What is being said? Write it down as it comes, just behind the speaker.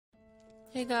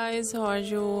Hey guys, how are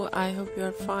you? I hope you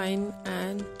are fine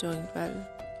and doing well.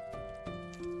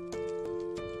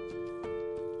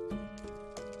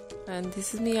 And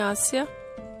this is me, Asya.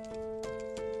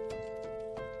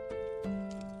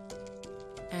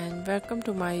 And welcome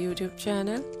to my YouTube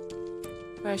channel,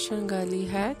 Fashion Girly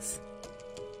Hacks.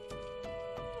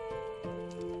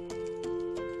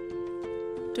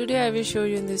 Today I will show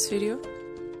you in this video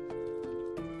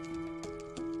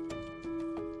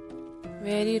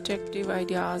very attractive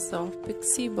ideas of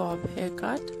Pixie Bob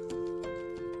haircut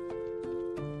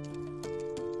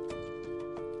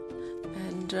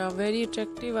and very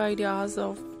attractive ideas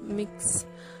of mix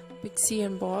Pixie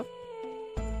and Bob,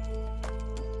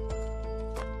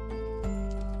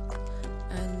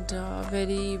 and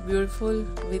very beautiful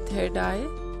with hair dye,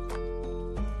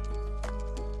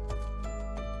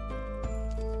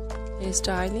 hair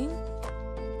styling,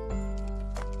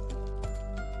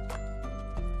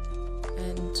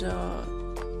 and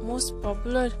most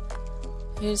popular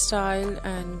hairstyle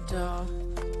and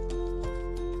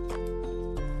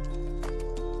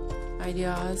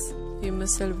ideas,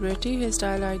 famous celebrity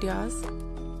hairstyle ideas,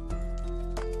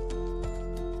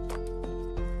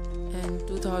 and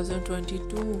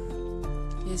 2022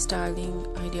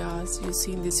 hairstyling ideas you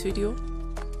see in this video.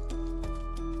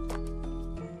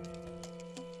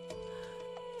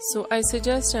 So I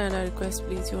suggest and I request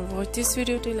please you watch this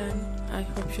video till end. I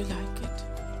hope you like it.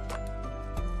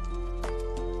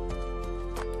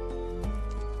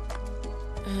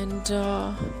 And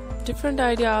different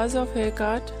ideas of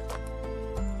haircut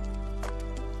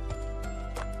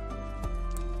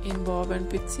in Bob and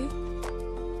Pixie.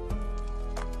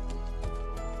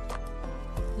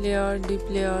 Layered, deep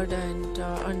layered and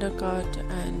undercut,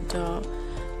 and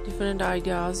different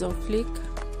ideas of flick.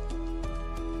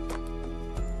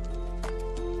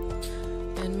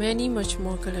 And many much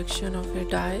more collection of hair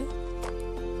dye,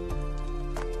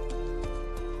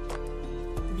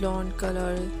 blonde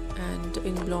color and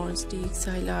in blonde sticks,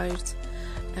 highlights,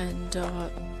 and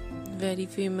very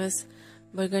famous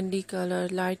burgundy color,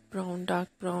 light brown, dark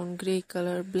brown, grey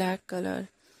color, black color,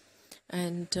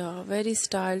 and very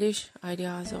stylish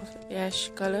ideas of ash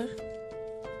color.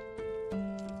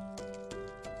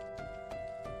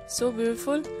 So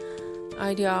beautiful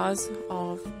ideas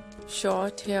of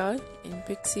short hair in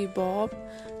Pixie Bob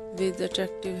with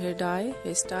attractive hair dye,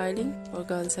 hair styling for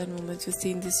girls and women you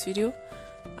see in this video.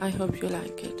 I hope you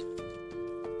like it.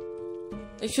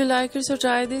 If you like it, so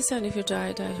try this, and if you try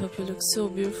it, I hope you look so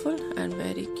beautiful and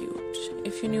very cute.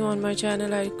 If you're new on my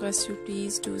channel, I request you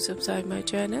please do subscribe my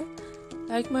channel,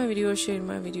 like my video, share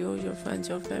my video, your friends,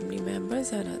 your family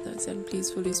members and others, and please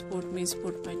fully support me,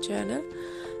 support my channel.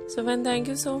 So thank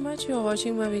you so much. You are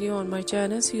watching my video on my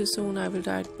channel. See you soon. I will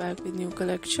write back with new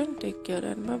collection. Take care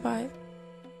and bye bye.